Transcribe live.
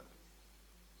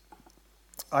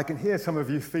I can hear some of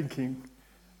you thinking,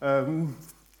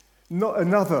 not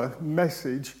another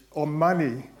message on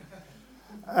money.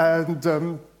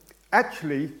 And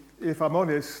actually, if I'm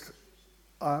honest,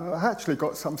 I actually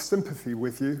got some sympathy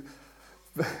with you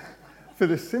for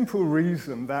the simple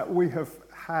reason that we have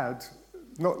had,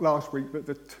 not last week, but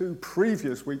the 2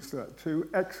 previous weeks, 2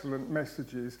 excellent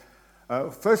messages.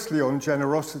 Firstly, on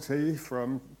generosity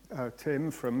from Tim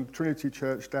from Trinity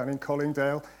Church down in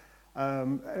Collingdale.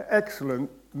 Excellent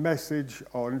message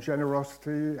on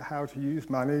generosity, how to use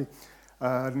money.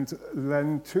 And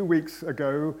then 2 weeks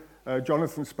ago,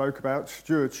 Jonathan spoke about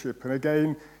stewardship. And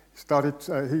again,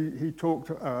 he talked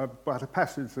about a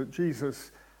passage that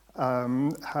Jesus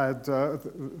had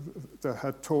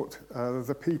taught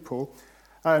the people.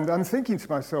 And I'm thinking to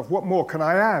myself, what more can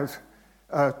I add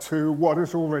to what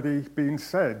has already been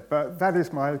said? But that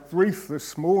is my brief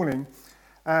this morning.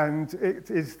 And it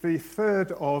is the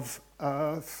third of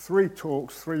 3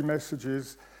 talks, 3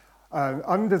 messages,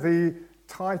 under the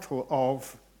title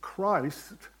of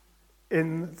Christ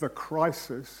in the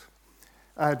Crisis.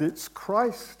 And it's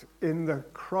Christ in the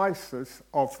crisis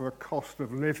of the cost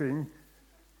of living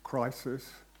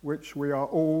crisis, which we are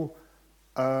all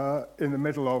in the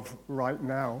middle of right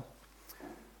now.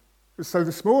 So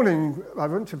this morning, I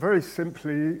want to very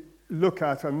simply look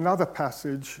at another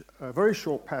passage, a very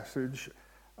short passage,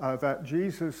 that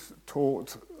Jesus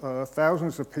taught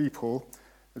thousands of people.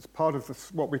 It's part of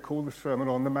what we call the Sermon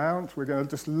on the Mount. We're going to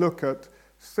just look at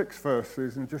 6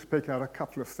 verses and just pick out a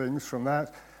couple of things from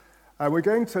that. We're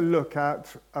going to look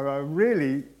at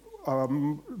really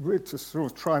to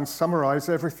sort of try and summarize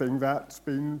everything that's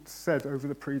been said over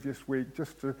the previous week,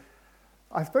 just to,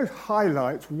 I suppose,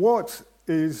 highlight what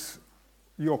is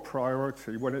your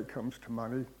priority when it comes to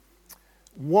money.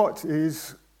 What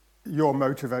is your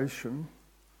motivation?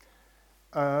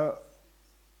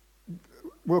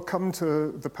 We'll come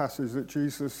to the passage that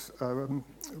Jesus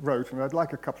wrote, and I'd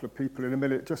like a couple of people in a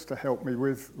minute just to help me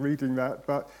with reading that.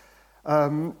 But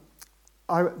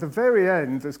at the very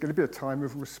end, there's going to be a time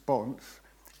of response.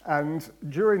 And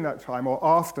during that time, or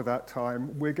after that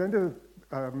time, we're going to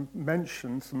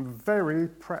mention some very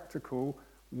practical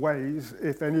ways,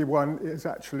 if anyone is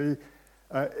actually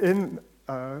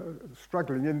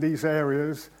struggling in these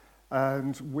areas,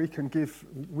 and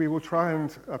we will try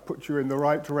and put you in the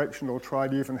right direction or try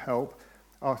and even help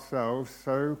ourselves.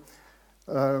 So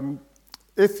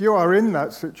if you are in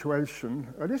that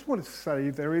situation, I just want to say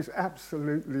there is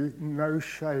absolutely no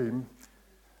shame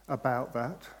about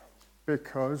that,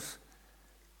 because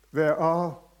there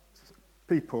are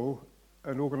people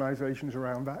and organizations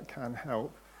around that can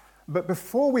help. But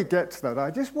before we get to that,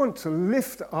 I just want to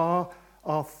lift our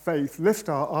faith, lift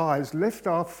our eyes, lift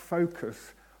our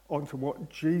focus onto what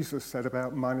Jesus said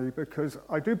about money, because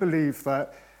I do believe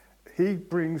that he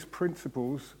brings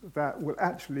principles that will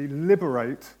actually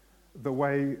liberate the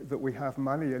way that we have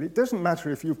money. And it doesn't matter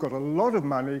if you've got a lot of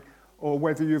money or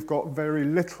whether you've got very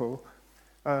little.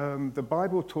 The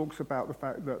Bible talks about the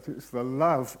fact that it's the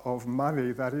love of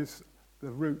money that is the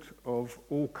root of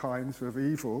all kinds of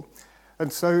evil.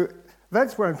 And so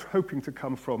that's where I'm hoping to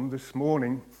come from this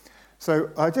morning.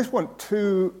 So I just want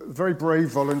 2 very brave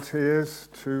volunteers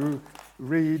to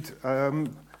read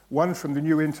one from the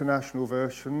New International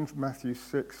Version, Matthew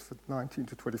 6, 19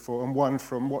 to 24, and one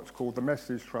from what's called the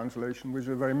Message translation, which is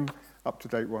a very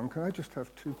up-to-date one. Can I just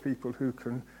have 2 people who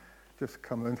can just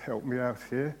come and help me out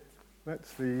here?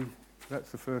 That's the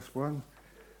first one,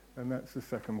 and that's the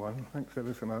second one. Thanks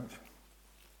ever so much.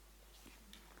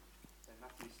 So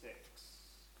Matthew 6,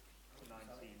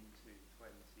 19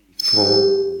 to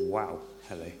 24. Wow,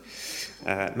 hello.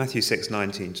 Matthew 6,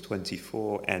 19 to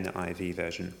 24, NIV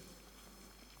version.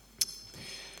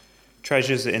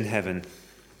 Treasures in heaven.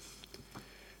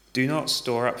 Do not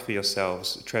store up for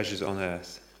yourselves treasures on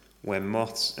earth, where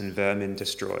moths and vermin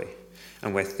destroy,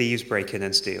 and where thieves break in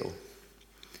and steal.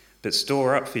 But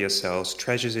store up for yourselves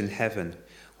treasures in heaven,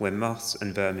 where moths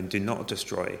and vermin do not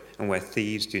destroy, and where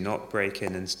thieves do not break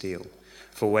in and steal.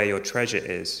 For where your treasure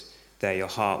is, there your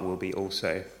heart will be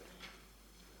also.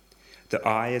 The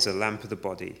eye is a lamp of the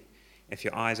body. If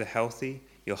your eyes are healthy,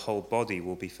 your whole body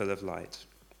will be full of light.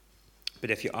 But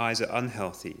if your eyes are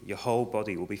unhealthy, your whole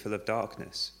body will be full of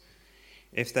darkness.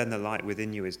 If then the light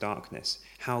within you is darkness,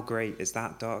 how great is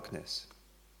that darkness?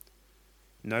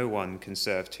 No one can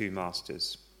serve 2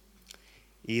 masters.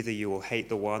 Either you will hate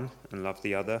the one and love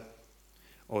the other,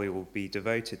 or you will be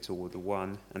devoted toward the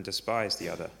one and despise the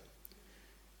other.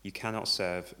 You cannot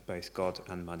serve both God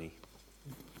and money.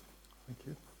 Thank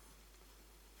you.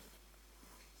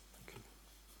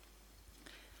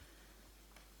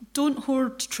 Don't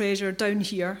hoard treasure down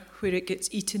here where it gets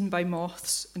eaten by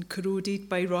moths and corroded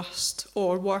by rust,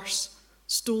 or worse,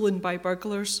 stolen by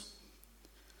burglars.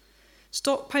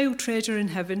 Stockpile treasure in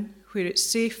heaven where it's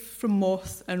safe from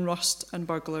moth and rust and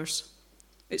burglars.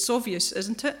 It's obvious,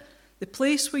 isn't it? The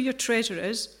place where your treasure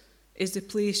is the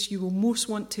place you will most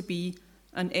want to be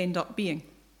and end up being.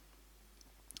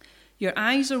 Your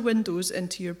eyes are windows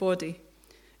into your body.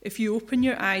 If you open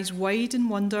your eyes wide in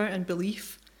wonder and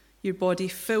belief, your body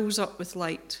fills up with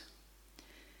light.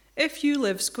 If you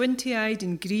live squinty-eyed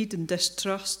in greed and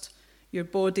distrust, your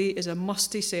body is a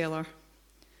musty cellar.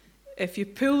 If you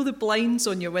pull the blinds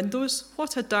on your windows,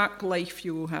 what a dark life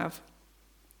you will have.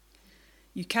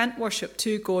 You can't worship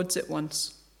two gods at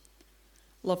once.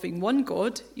 Loving one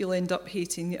God, you'll end up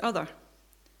hating the other.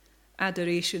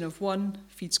 Adoration of one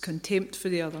feeds contempt for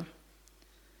the other.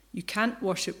 You can't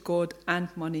worship God and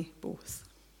money both.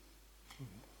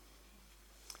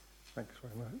 Thanks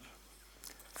very much.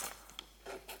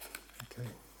 Okay.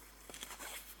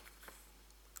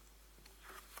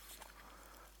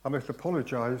 I must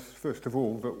apologise, first of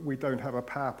all, that we don't have a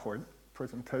PowerPoint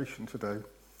presentation today.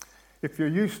 If you're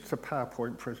used to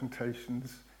PowerPoint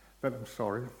presentations, then I'm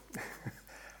sorry.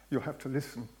 You'll have to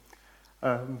listen.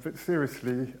 But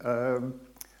seriously,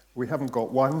 we haven't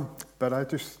got one, but I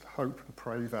just hope and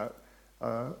pray that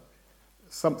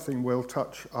something will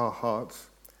touch our hearts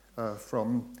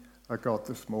from God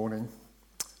this morning.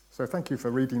 So thank you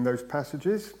for reading those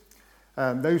passages.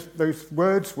 Those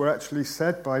words were actually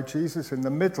said by Jesus in the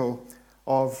middle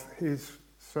of his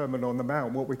Sermon on the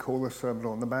Mount, what we call the Sermon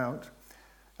on the Mount.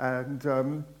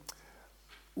 And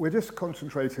we're just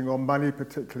concentrating on money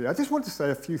particularly. I just want to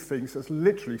say a few things. There's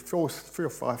literally three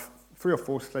or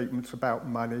four statements about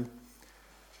money.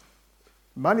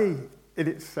 Money in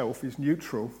itself is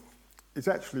neutral. It's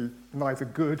actually neither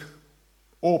good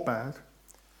or bad.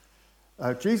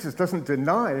 Jesus doesn't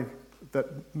deny that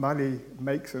money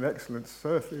makes an excellent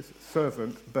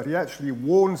servant, but he actually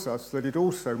warns us that it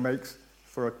also makes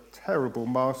for a terrible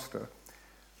master,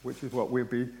 which is what we'll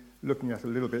be looking at a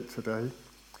little bit today.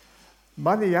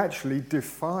 Money actually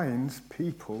defines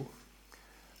people.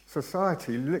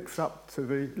 Society looks up to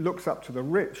the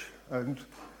rich, and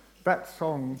that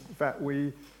song that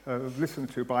we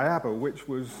listened to by ABBA, which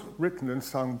was written and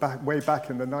sung way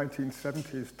back in the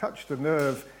 1970s, touched a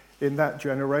nerve in that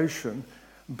generation,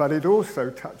 but it also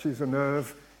touches a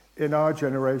nerve in our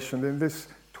generation, in this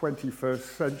 21st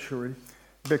century,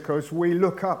 because we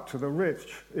look up to the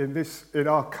rich in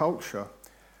our culture.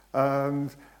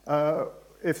 And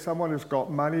if someone has got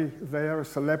money, they are a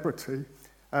celebrity.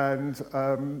 And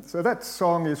so that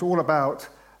song is all about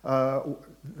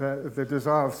the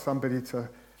desire of somebody to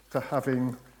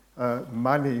having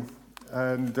money.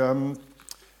 And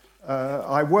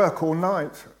I work all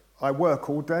night. I work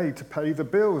all day to pay the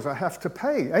bills I have to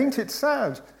pay. Ain't it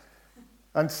sad?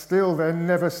 And still there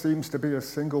never seems to be a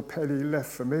single penny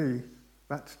left for me.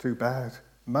 That's too bad.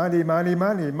 Money, money,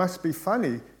 money must be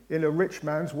funny in a rich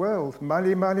man's world.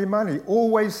 Money, money, money,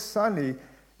 always sunny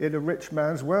in a rich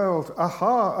man's world.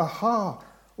 Aha, aha,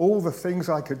 all the things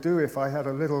I could do if I had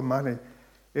a little money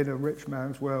in a rich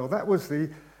man's world. They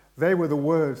were the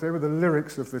words, they were the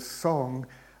lyrics of this song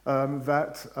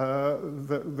that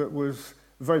was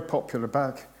very popular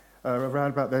back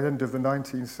around about the end of the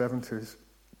 1970s.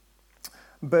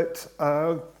 But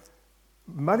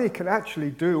money can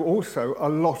actually do also a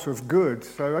lot of good.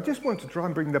 So I just want to try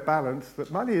and bring the balance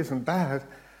that money isn't bad.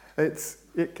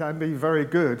 It can be very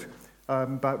good.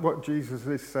 But what Jesus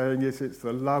is saying is it's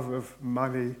the love of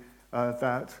money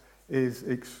that is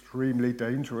extremely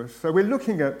dangerous. So we're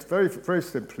looking at, very, very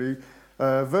simply,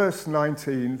 verse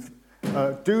 19,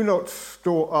 do not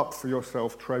store up for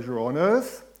yourself treasure on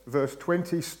earth. Verse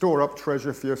 20, store up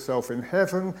treasure for yourself in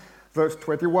heaven. Verse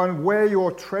 21, where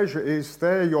your treasure is,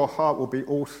 there your heart will be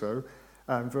also.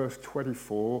 And verse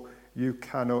 24, you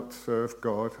cannot serve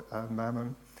God and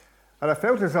mammon. And I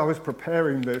felt as I was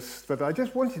preparing this that I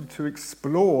just wanted to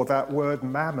explore that word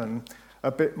mammon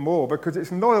a bit more, because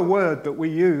it's not a word that we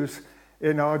use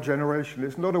in our generation.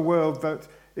 It's not a word that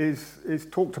is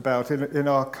talked about in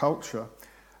our culture.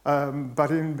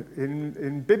 But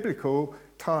in biblical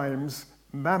times,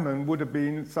 mammon would have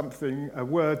been a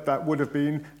word that would have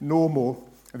been normal.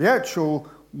 The actual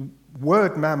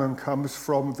word mammon comes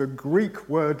from the Greek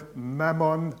word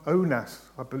mammon onas,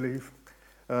 I believe,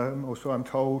 or so I'm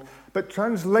told. But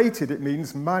translated, it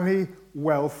means money,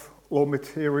 wealth, or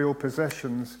material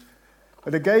possessions.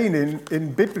 And again,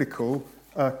 in biblical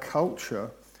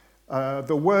culture,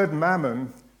 the word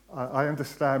mammon, I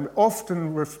understand,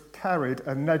 often carried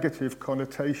a negative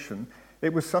connotation.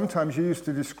 It was sometimes used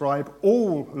to describe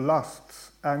all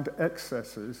lusts and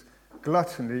excesses,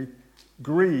 gluttony,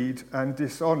 greed, and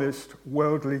dishonest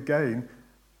worldly gain.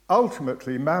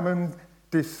 Ultimately, Mammon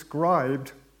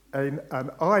described an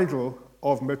idol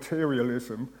of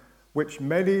materialism which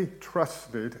many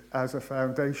trusted as a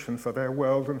foundation for their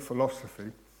world and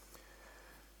philosophy.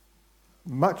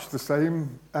 Much the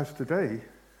same as today,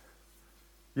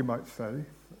 you might say.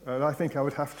 And I think I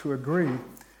would have to agree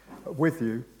with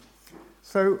you.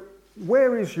 So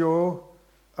where is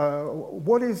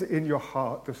what is in your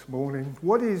heart this morning?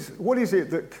 What is it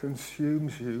that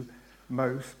consumes you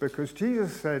most? Because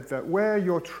Jesus said that where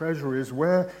your treasure is,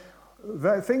 where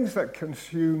the things that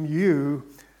consume you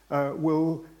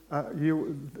will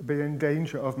you be in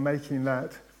danger of making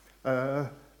that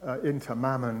into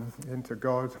mammon, into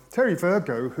God. Terry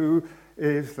Virgo, who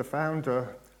is the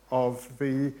founder of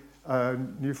the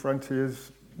New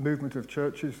Frontiers movement of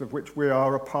churches of which we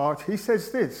are a part, he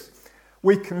says this: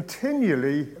 we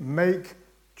continually make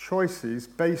choices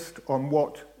based on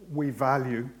what we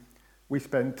value. We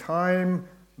spend time,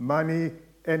 money,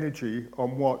 energy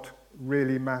on what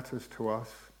really matters to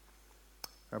us.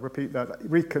 I repeat that.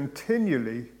 We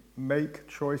continually make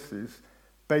choices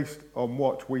based on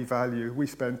what we value. We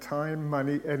spend time,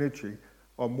 money, energy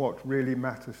on what really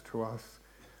matters to us.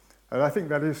 And I think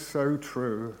that is so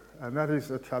true. And that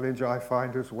is a challenge I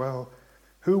find as well.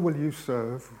 Who will you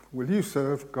serve? Will you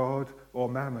serve God or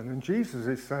mammon? And Jesus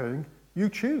is saying, you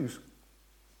choose.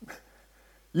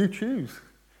 You choose.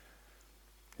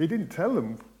 He didn't tell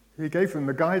them. He gave them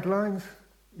the guidelines.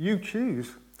 You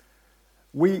choose.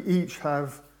 We each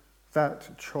have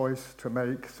that choice to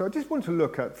make. So I just want to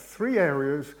look at 3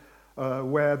 areas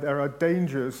where there are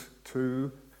dangers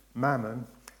to mammon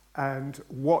and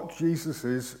what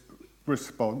Jesus'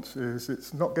 response is.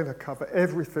 It's not going to cover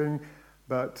everything,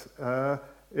 but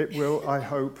it will, I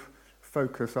hope,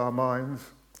 focus our minds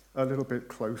a little bit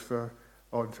closer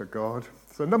onto God.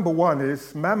 So number 1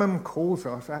 is mammon calls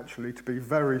us actually to be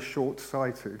very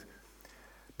short-sighted,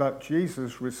 but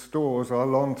Jesus restores our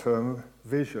long-term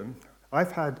vision.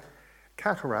 I've had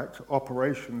cataract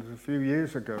operations a few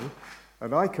years ago,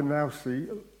 and I can now see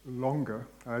longer.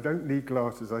 I don't need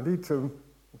glasses. I need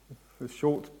the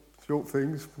short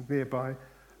things nearby,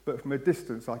 but from a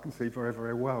distance I can see very,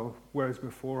 very well, whereas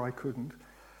before I couldn't.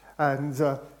 And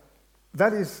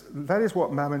that is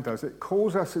what mammon does. It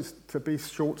calls us to be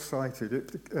short-sighted.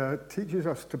 It teaches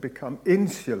us to become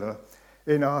insular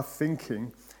in our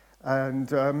thinking, and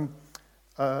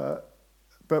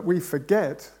but we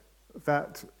forget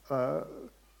that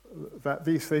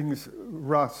these things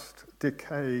rust,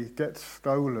 decay, get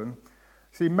stolen.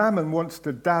 See, mammon wants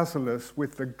to dazzle us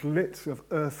with the glitz of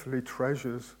earthly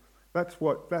treasures. That's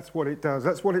what it does.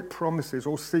 That's what it promises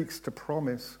or seeks to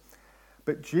promise.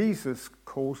 But Jesus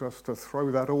calls us to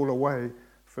throw that all away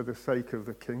for the sake of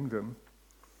the kingdom.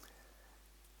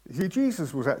 See,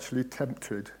 Jesus was actually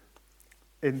tempted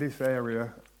in this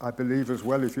area, I believe, as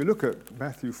well. If you look at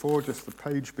Matthew 4, just the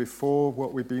page before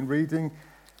what we've been reading,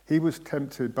 he was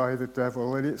tempted by the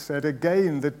devil, and it said,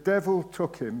 again, the devil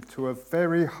took him to a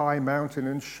very high mountain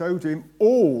and showed him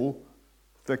all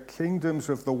the kingdoms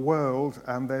of the world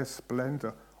and their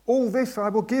splendor. All this I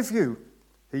will give you,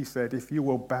 he said, if you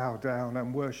will bow down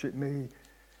and worship me.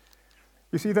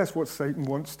 You see, that's what Satan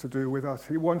wants to do with us.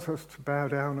 He wants us to bow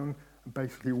down and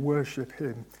basically worship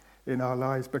him in our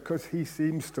lives because he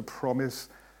seems to promise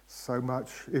so much.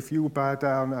 If you bow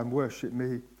down and worship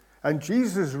me. And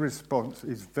Jesus' response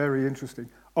is very interesting.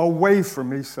 Away from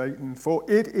me, Satan, for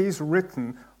it is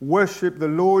written, worship the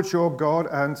Lord your God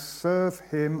and serve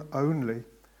him only.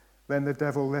 Then the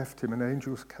devil left him and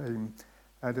angels came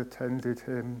and attended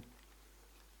him.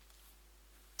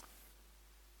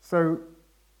 So,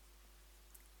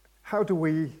 how do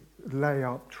we lay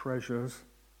up treasures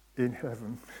in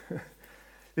heaven?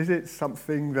 Is it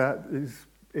something that is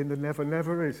in the never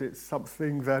never? Is it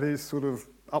something that is sort of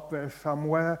up there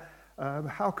somewhere?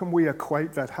 How can we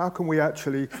equate that? How can we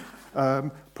actually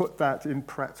put that in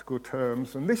practical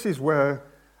terms? And this is where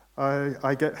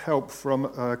I get help from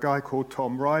a guy called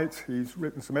Tom Wright. He's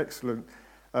written some excellent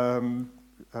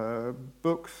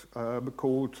books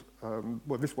called,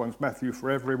 well, this one's Matthew for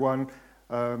Everyone.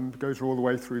 Goes all the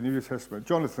way through the New Testament.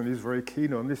 Jonathan is very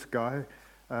keen on this guy,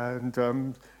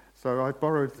 and so I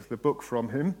borrowed the book from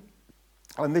him.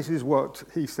 And this is what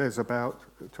he says about,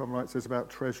 Tom Wright says about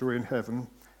treasure in heaven.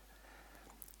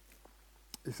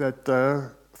 He said,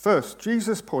 first,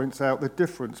 Jesus points out the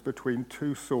difference between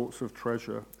 2 sorts of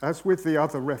treasure. As with the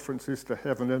other references to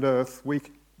heaven and earth, we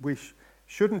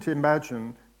shouldn't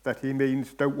imagine that he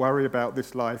means don't worry about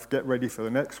this life, get ready for the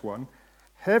next one.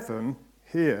 Heaven,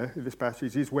 here in this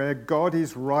passage, is where God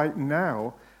is right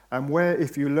now, and where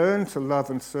if you learn to love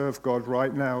and serve God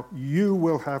right now, you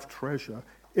will have treasure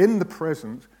in the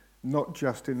present, not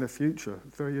just in the future.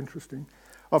 Very interesting.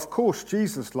 Of course,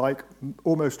 Jesus, like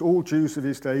almost all Jews of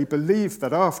his day, believed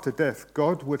that after death,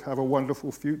 God would have a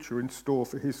wonderful future in store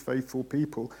for his faithful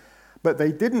people. But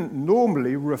they didn't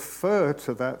normally refer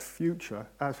to that future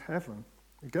as heaven.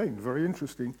 Again, very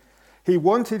interesting. He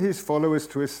wanted his followers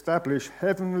to establish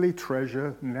heavenly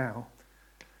treasure now.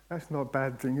 That's not a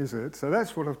bad thing, is it? So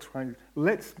that's what I'm trying.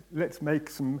 Let's make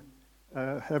some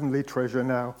heavenly treasure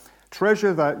now.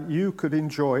 Treasure that you could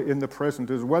enjoy in the present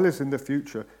as well as in the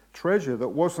future. Treasure that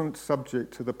wasn't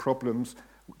subject to the problems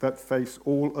that face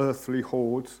all earthly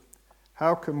hoards.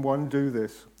 How can one do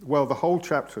this? Well, the whole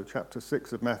chapter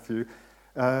 6 of Matthew,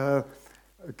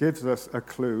 gives us a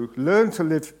clue. Learn to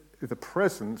live in the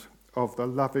present of the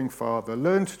loving Father.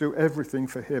 Learn to do everything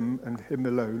for him and him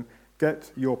alone.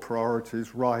 Get your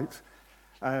priorities right.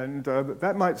 And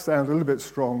that might sound a little bit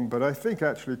strong, but I think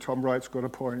actually Tom Wright's got a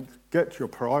point. Get your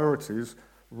priorities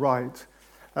right.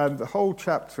 And the whole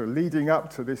chapter leading up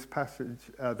to this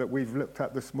passage that we've looked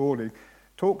at this morning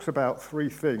talks about three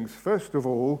things. First of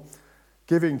all,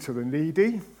 giving to the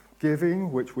needy,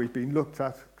 giving, which we've been looked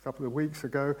at a couple of weeks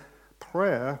ago,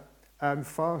 prayer and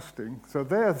fasting. So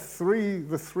they're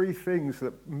the three things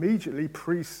that immediately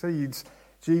precedes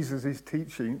Jesus'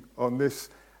 teaching on this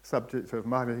subject of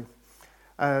money.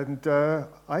 And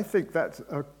I think that's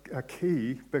a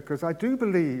key, because I do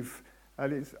believe,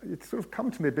 and it's sort of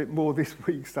come to me a bit more this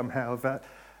week somehow, that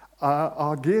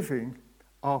our giving,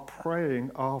 our praying,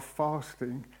 our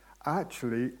fasting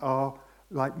actually are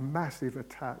like massive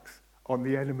attacks on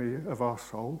the enemy of our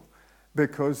soul,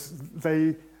 because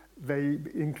they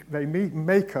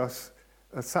make us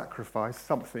sacrifice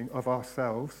something of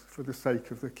ourselves for the sake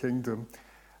of the kingdom.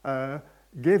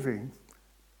 Giving,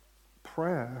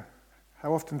 prayer.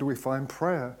 How often do we find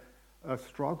prayer a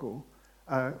struggle?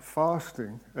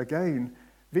 Fasting, again,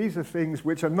 these are things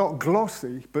which are not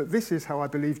glossy, but this is how I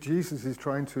believe Jesus is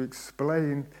trying to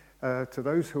explain to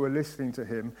those who are listening to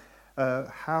him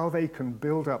how they can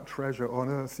build up treasure on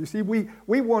earth. You see, we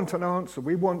want an answer.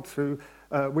 We want to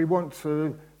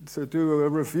do a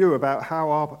review about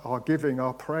how our giving,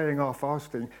 our praying, our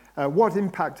fasting, what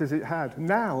impact has it had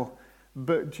now?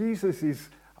 But Jesus'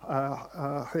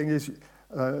 thing is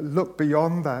look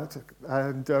beyond that,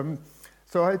 and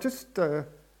so I just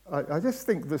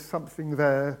think there's something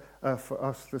there for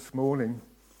us this morning,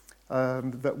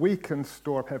 that we can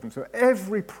store up heaven. So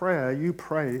every prayer you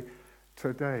pray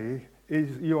today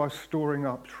you are storing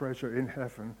up treasure in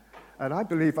heaven. And I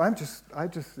believe it's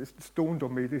dawned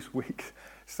on me this week.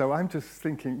 So I'm just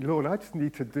thinking, Lord, I just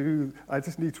need to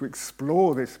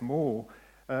explore this more,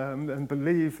 and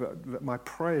believe that my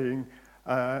praying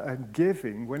and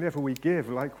giving, whenever we give,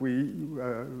 like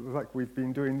we've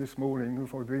been doing this morning,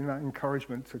 or doing that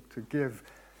encouragement to give,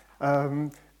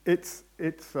 the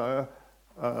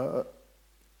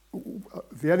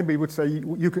enemy would say,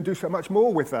 you can do so much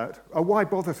more with that. Or why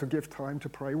bother to give time to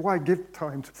pray? Why give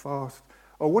time to fast?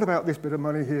 Or what about this bit of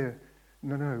money here?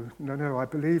 No. I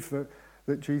believe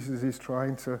that Jesus is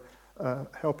trying to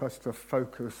help us to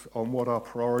focus on what our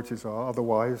priorities are.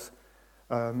 Otherwise,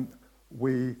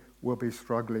 we will be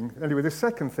struggling. Anyway, the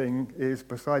second thing is,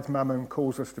 besides mammon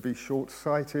calls us to be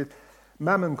short-sighted,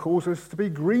 mammon calls us to be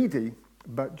greedy,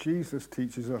 but Jesus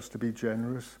teaches us to be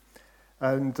generous.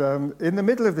 And in the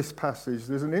middle of this passage,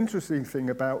 there's an interesting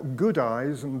thing about good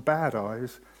eyes and bad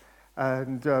eyes.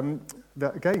 And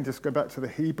that, again, just go back to the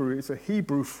Hebrew, it's a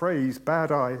Hebrew phrase.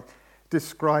 Bad eye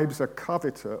describes a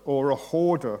coveter or a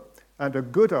hoarder, and a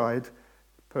good-eyed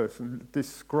person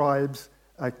describes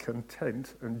a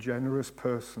content and generous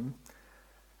person.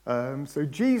 So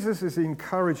Jesus is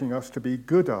encouraging us to be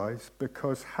good eyes,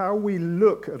 because how we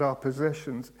look at our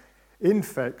possessions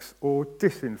infects or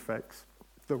disinfects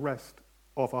the rest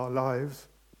of our lives.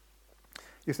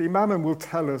 You see, Mammon will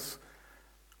tell us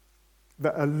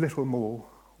that a little more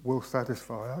will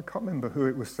satisfy. I can't remember who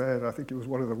it was said. I think it was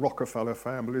one of the Rockefeller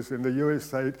families in the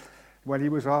USA, when he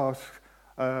was asked,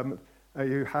 are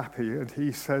you happy? And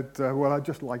he said, well, I'd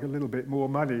just like a little bit more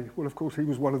money. Well, of course, he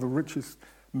was one of the richest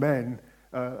men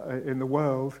in the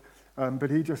world,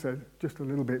 but he just said, just a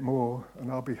little bit more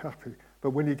and I'll be happy.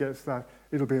 But when he gets that,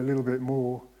 it'll be a little bit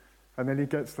more. And then he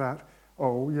gets that,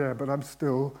 oh yeah, but I'm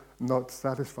still not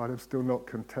satisfied. I'm still not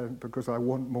content because I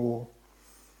want more.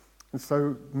 And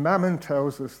so Mammon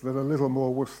tells us that a little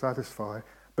more will satisfy,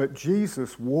 but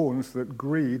Jesus warns that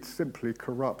greed simply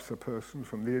corrupts a person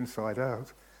from the inside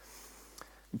out.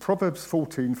 Proverbs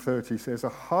 14:30 says, a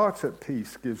heart at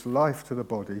peace gives life to the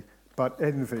body, but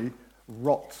envy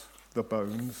rots the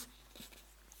bones.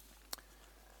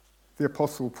 The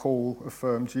Apostle Paul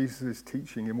affirmed Jesus'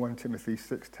 teaching in 1 Timothy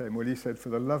 6:10 when he said, "For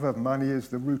the love of money is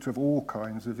the root of all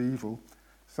kinds of evil.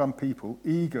 Some people,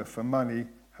 eager for money,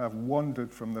 have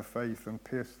wandered from the faith and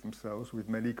pierced themselves with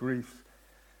many griefs."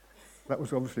 That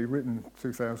was obviously written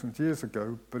 2,000 years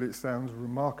ago, but it sounds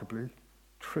remarkably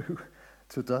true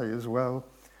today as well.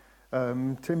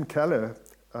 Tim Keller,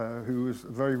 who was a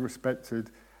very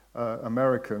respected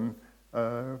American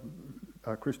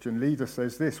Christian leader,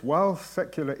 says this: while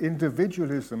secular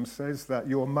individualism says that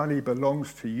your money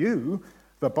belongs to you,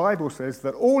 the Bible says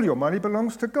that all your money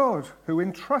belongs to God, who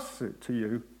entrusts it to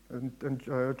you. And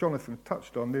Jonathan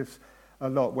touched on this a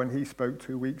lot when he spoke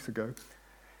 2 weeks ago.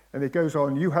 And it goes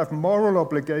on, you have moral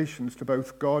obligations to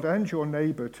both God and your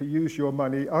neighbor to use your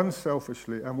money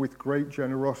unselfishly and with great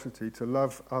generosity to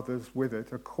love others with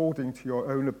it according to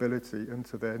your own ability and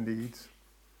to their needs.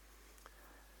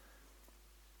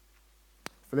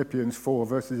 Philippians 4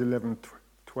 verses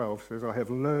 11-12 says, I have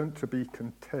learned to be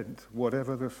content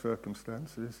whatever the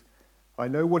circumstances. I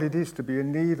know what it is to be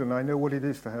in need and I know what it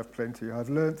is to have plenty. I've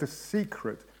learned the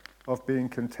secret of being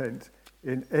content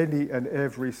in any and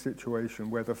every situation,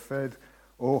 whether fed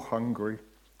or hungry,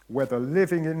 whether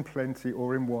living in plenty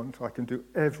or in want. I can do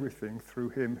everything through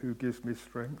him who gives me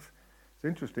strength. It's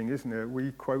interesting, isn't it?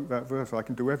 We quote that verse, I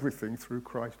can do everything through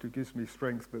Christ who gives me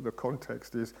strength, but the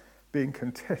context is being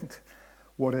content,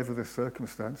 whatever the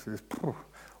circumstances.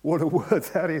 What a word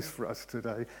that is for us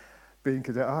today. Being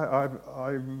content.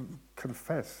 I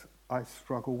confess I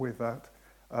struggle with that,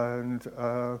 and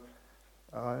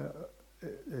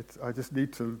I just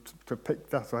need to pick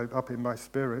that up in my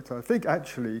spirit. I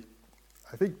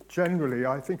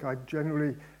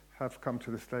generally have come to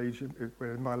the stage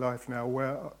in my life now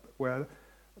where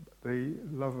the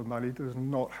love of money does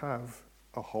not have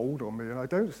a hold on me. And I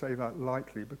don't say that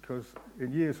lightly, because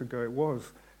in years ago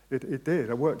it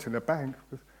did. I worked in a bank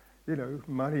with,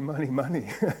 money,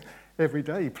 every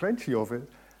day, plenty of it.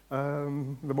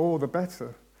 The more the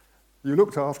better. You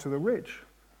looked after the rich.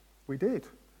 We did.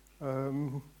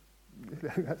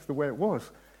 That's the way it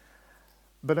was.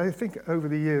 But I think over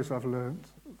the years I've learned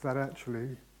that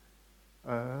actually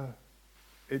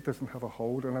it doesn't have a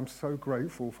hold, and I'm so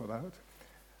grateful for that.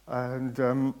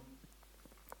 And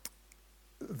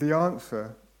the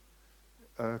answer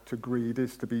to greed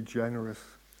is to be generous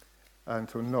and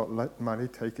to not let money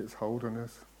take its hold on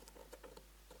us.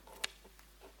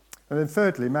 And then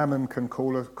thirdly, mammon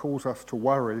calls us to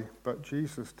worry, but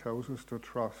Jesus tells us to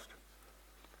trust.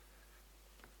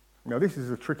 Now, this is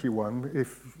a tricky one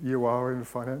if you are in a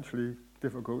financially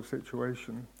difficult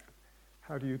situation.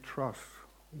 How do you trust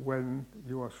when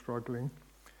you are struggling?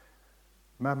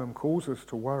 Mammon calls us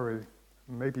to worry,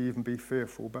 maybe even be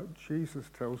fearful, but Jesus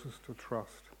tells us to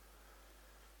trust.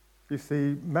 You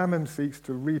see, mammon seeks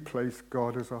to replace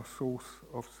God as our source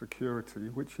of security,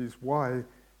 which is why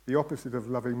the opposite of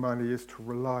loving money is to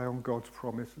rely on God's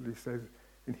promise. As he says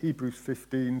in Hebrews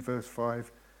 15, verse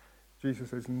 5, Jesus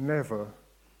says, never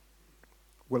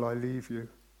will I leave you,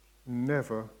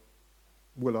 never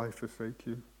will I forsake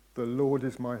you. The Lord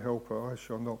is my helper, I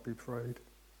shall not be afraid.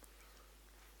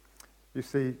 You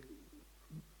see,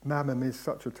 mammon is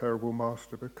such a terrible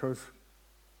master because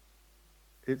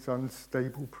its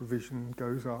unstable provision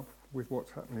goes up with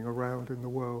what's happening around in the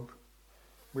world,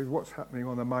 with what's happening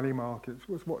on the money markets,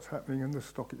 with what's happening in the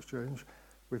stock exchange,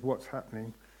 with what's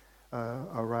happening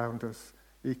around us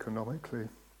economically.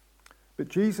 But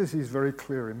Jesus is very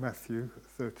clear in Matthew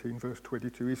 13, verse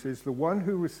 22. He says, the one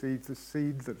who receives the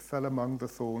seed that fell among the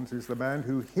thorns is the man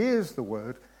who hears the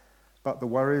word, but the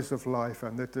worries of life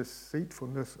and the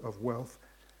deceitfulness of wealth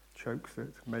chokes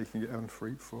it, making it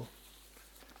unfruitful.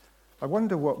 I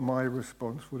wonder what my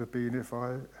response would have been if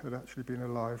I had actually been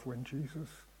alive when Jesus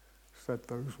said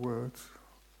those words,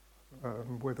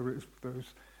 whether it's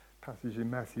those passages in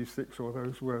Matthew 6 or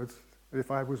those words.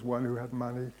 If I was one who had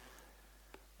money,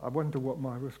 I wonder what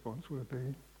my response would have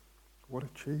been. What a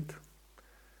cheek.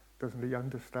 Doesn't he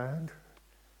understand?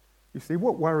 You see,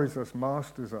 what worries us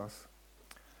masters us.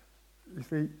 You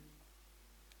see,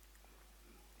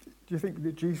 do you think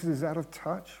that Jesus is out of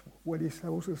touch when he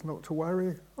tells us not to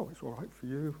worry? Oh, it's all right for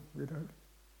you,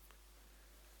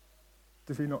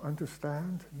 Does he not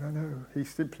understand? No. He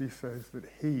simply says that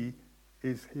he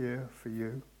is here for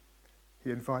you. He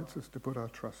invites us to put our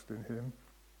trust in him.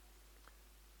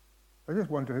 I just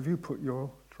wonder, have you put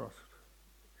your trust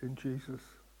in Jesus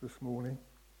this morning?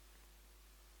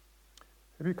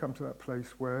 Have you come to that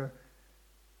place where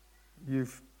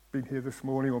you've been here this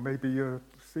morning, or maybe you're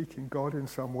seeking God in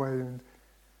some way,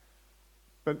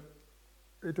 but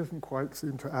it doesn't quite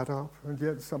seem to add up, and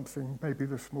yet something, maybe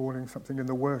this morning, something in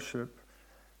the worship,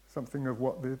 something of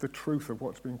what the truth of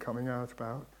what's been coming out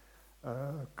about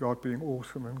God being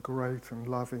awesome and great and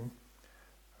loving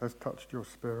has touched your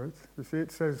spirit. You see,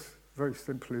 it says very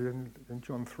simply in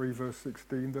John 3 verse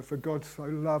 16 that for God so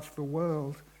loved the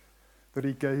world that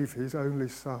he gave his only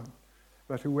Son,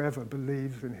 that whoever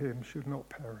believes in him should not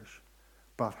perish,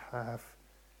 but have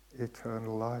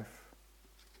eternal life.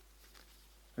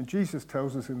 And Jesus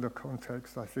tells us in the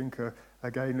context, I think, he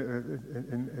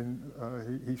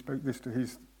spoke this to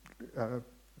his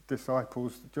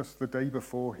disciples just the day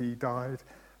before he died,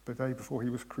 the day before he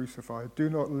was crucified. Do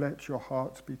not let your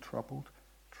hearts be troubled.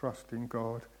 Trust in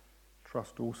God.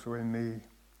 Trust also in me.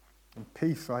 And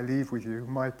peace I leave with you.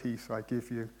 My peace I give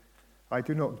you. I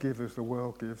do not give as the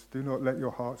world gives. Do not let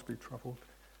your hearts be troubled.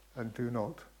 And do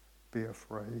not be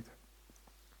afraid.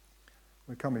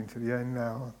 We're coming to the end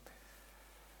now.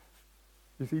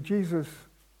 You see, Jesus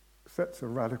sets a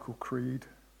radical creed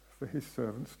for his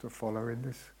servants to follow in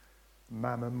this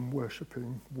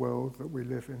mammon-worshipping world that we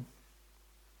live in.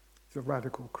 It's a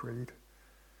radical creed.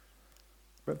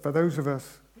 But for those of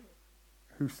us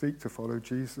who seek to follow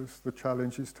Jesus, the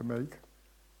challenge is to make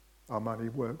our money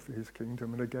work for his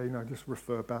kingdom. And again, I just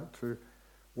refer back to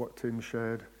what Tim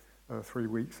shared 3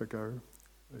 weeks ago.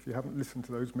 If you haven't listened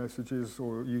to those messages,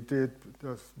 or you did,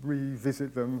 just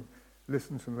revisit them,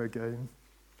 listen to them again.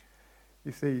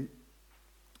 You see,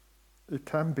 it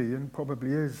can be and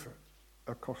probably is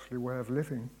a costly way of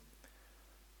living.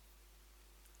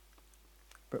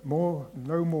 But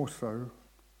no more so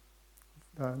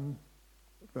than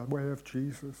the way of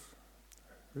Jesus.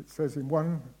 It says in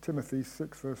 1 Timothy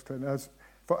 6 verse 10,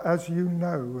 For as you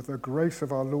know the grace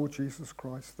of our Lord Jesus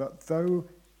Christ, that though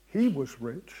he was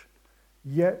rich,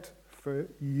 yet for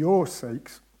your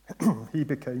sakes he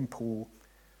became poor,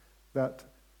 that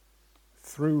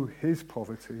through his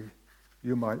poverty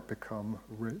you might become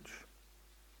rich.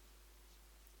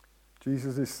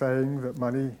 Jesus is saying that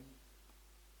money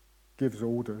gives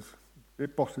orders.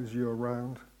 It bosses you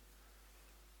around.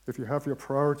 If you have your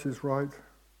priorities right,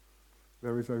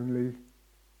 there is only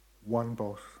one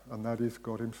boss, and that is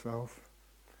God himself.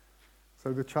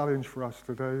 So the challenge for us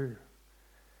today,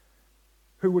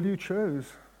 who will you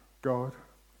choose, God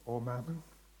or mammon?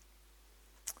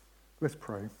 Let's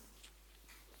pray.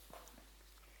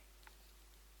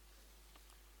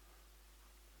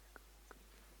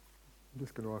 I'm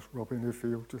just going to ask Robin if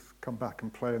he'll just come back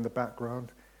and play in the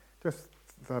background.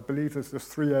 I believe there's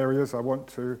 3 areas I want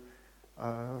to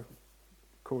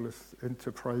call us in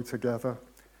to pray together.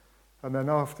 And then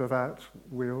after that,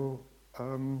 we'll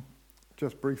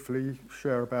just briefly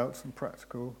share about some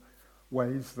practical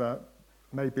ways that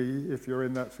maybe if you're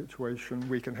in that situation,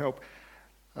 we can help.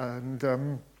 And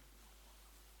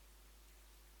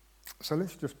so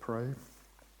let's just pray.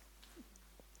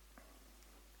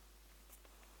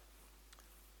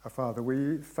 Our Father,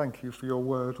 we thank you for your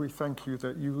word. We thank you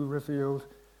that you revealed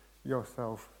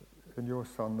yourself in your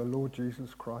Son, the Lord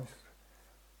Jesus Christ.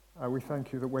 We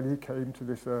thank you that when he came to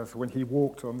this earth, when he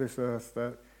walked on this earth,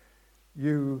 that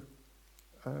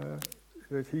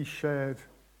he shared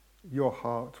your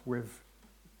heart with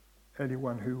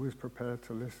anyone who was prepared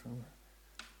to listen.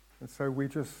 And so we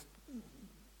just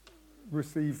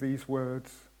receive these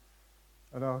words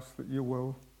and ask that you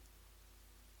will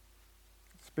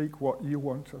speak what you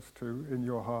want us to in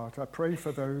your heart. I pray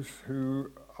for those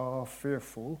who are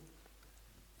fearful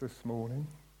this morning.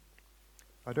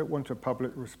 I don't want a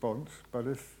public response, but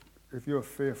if you're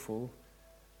fearful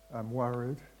and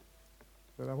worried,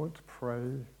 then I want to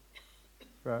pray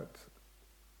that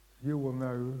you will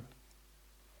know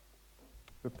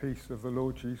the peace of the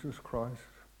Lord Jesus Christ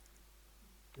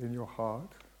in your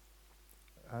heart,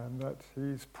 and that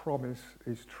his promise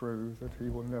is true, that he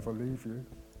will never leave you.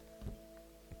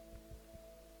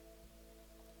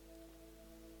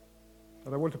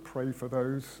 And I want to pray for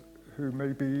those who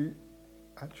may be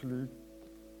actually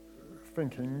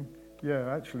thinking,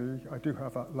 I do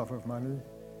have that love of money.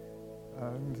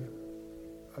 And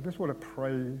I just want to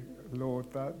pray,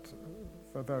 Lord, that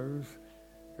for those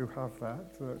who have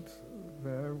that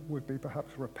there would be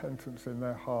perhaps repentance in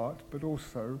their heart, but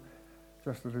also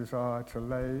just a desire to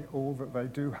lay all that they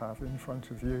do have in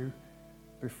front of you,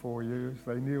 before you, as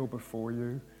they kneel before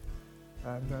you,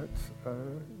 and that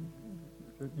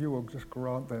you will just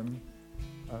grant them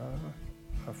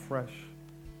a fresh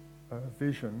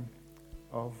vision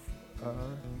of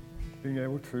being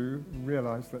able to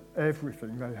realize that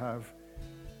everything they have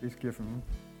is given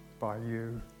by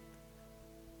you.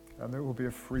 And there will be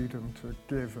a freedom to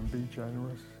give and be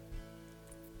generous.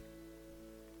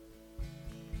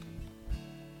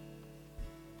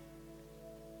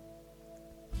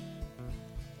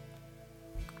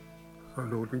 Oh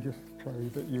Lord, we just pray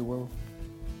that you will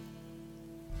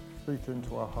speak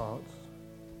into our hearts,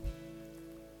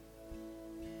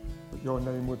 that your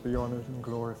name would be honoured and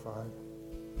glorified.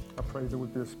 I pray there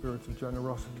would be a spirit of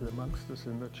generosity amongst us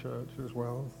in the church as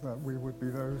well, that we would be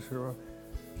those who are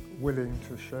willing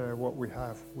to share what we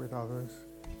have with others,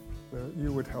 that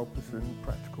you would help us in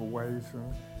practical ways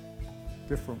and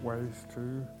different ways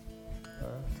to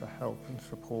help and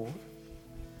support.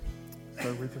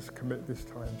 So we just commit this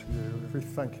time to you. We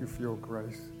thank you for your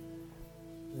grace.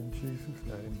 In Jesus'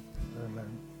 name,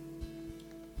 amen.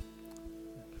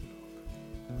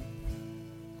 Thank you,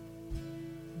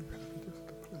 Lord. Just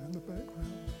to play in the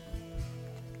background.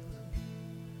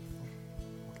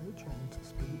 I'll get Jane to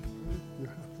speak. You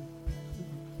happy?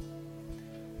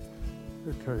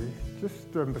 Okay,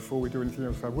 just before we do anything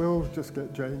else, I will just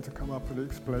get Jane to come up and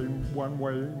explain one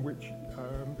way in which,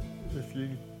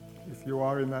 if you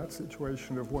are in that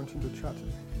situation of wanting to chat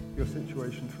your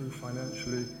situation through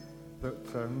financially, that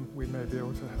we may be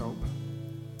able to help.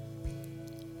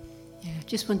 Yeah,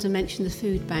 just want to mention the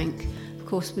food bank. Of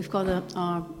course, we've got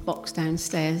our box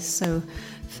downstairs, so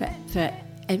for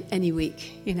any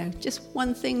week, just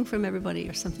one thing from everybody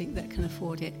or something that can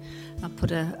afford it. I'll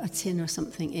put a tin or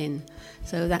something in.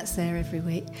 So that's there every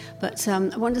week. But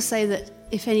I want to say that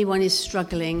if anyone is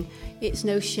struggling, it's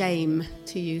no shame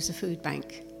to use a food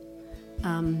bank.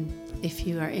 If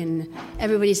you are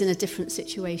everybody's in a different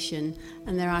situation,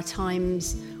 and there are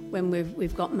times when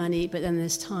we've got money, but then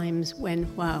there's times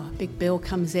when, a big bill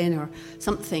comes in or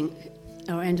something,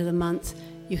 or end of the month,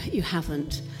 you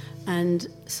haven't. And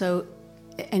so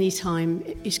anytime,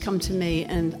 you just come to me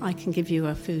and I can give you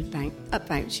a food bank, a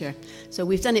voucher. So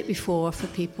we've done it before for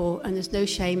people, and there's no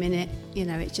shame in it.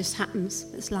 It just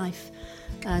happens. It's life.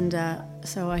 And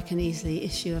so I can easily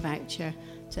issue a voucher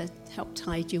to help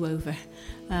tide you over.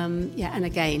 And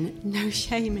again, no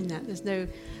shame in that. There's no,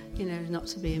 not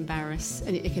to be embarrassed.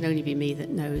 And it can only be me that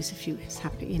knows if you're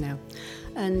happy,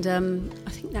 And I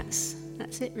think that's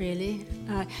it, really.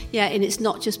 And it's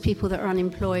not just people that are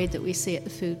unemployed that we see at the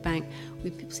food bank.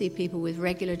 We see people with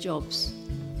regular jobs,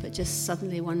 but just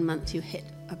suddenly one month you hit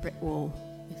a brick wall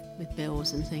with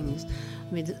bills and things.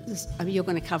 You're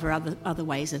going to cover other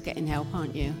ways of getting help,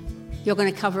 aren't you? You're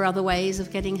going to cover other ways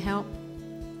of getting help?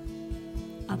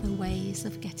 Other ways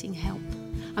of getting help.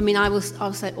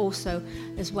 I'll say also,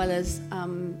 as well as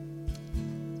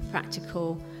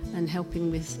practical and helping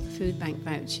with food bank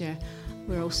voucher,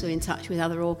 we're also in touch with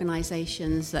other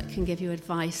organisations that can give you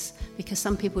advice, because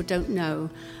some people don't know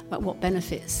about what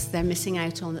benefits they're missing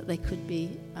out on that they could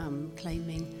be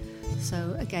claiming.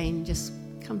 So again, just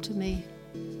come to me.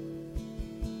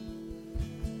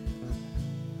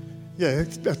 Yeah,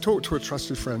 talk to a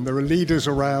trusted friend. There are leaders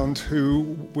around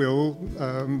who will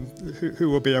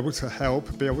be able to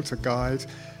help, be able to guide.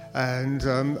 And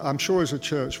I'm sure as a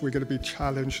church we're going to be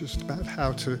challenged just about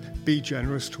how to be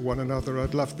generous to one another.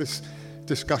 I'd love this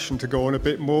discussion to go on a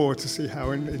bit more to see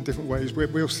how in different ways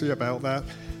we'll see about that.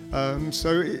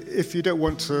 So if you don't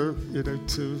want to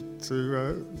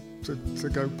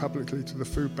go publicly to the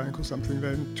food bank or something,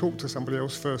 then talk to somebody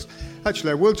else first.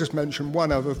 Actually, I will just mention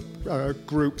one other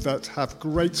group that have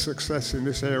great success in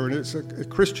this area, and it's a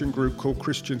Christian group called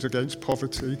Christians Against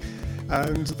Poverty,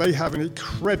 and they have an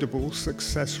incredible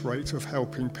success rate of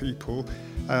helping people.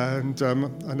 And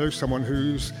I know someone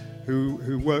who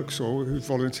works or who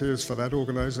volunteers for that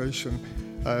organisation.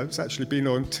 It's actually been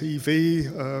on TV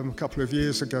a couple of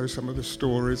years ago, some of the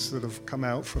stories that have come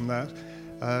out from that.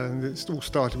 And it all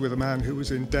started with a man who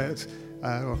was in debt,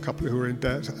 or a couple who were in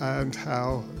debt, and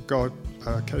how God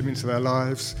came into their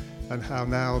lives, and how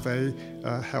now they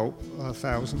help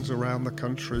thousands around the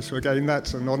country. So again,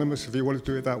 that's anonymous. If you want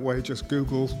to do it that way, just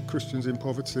Google Christians in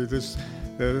Poverty. There's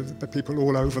the people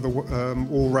all over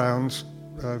all round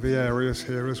the areas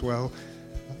here as well.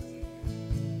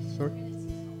 Sorry?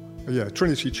 Yeah,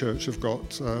 Trinity Church have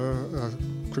got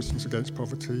Christians Against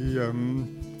Poverty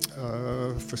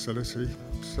facility,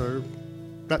 so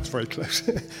that's very close.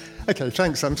 Okay,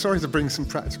 thanks. I'm sorry to bring some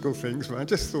practical things, but I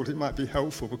just thought it might be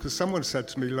helpful, because someone said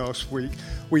to me last week,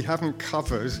 we haven't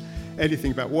covered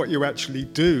anything about what you actually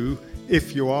do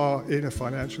if you are in a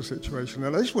financial situation.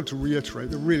 And I just want to reiterate,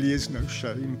 there really is no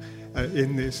shame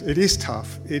in this. It is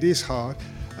tough, it is hard,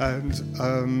 and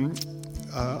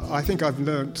I think I've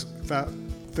learnt that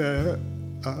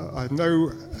I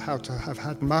know how to have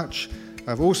had much.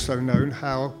 I've also known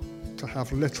how to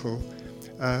have little,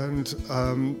 and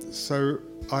so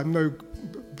I'm no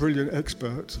brilliant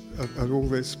expert at all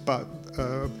this, but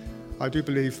I do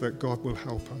believe that God will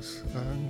help us, and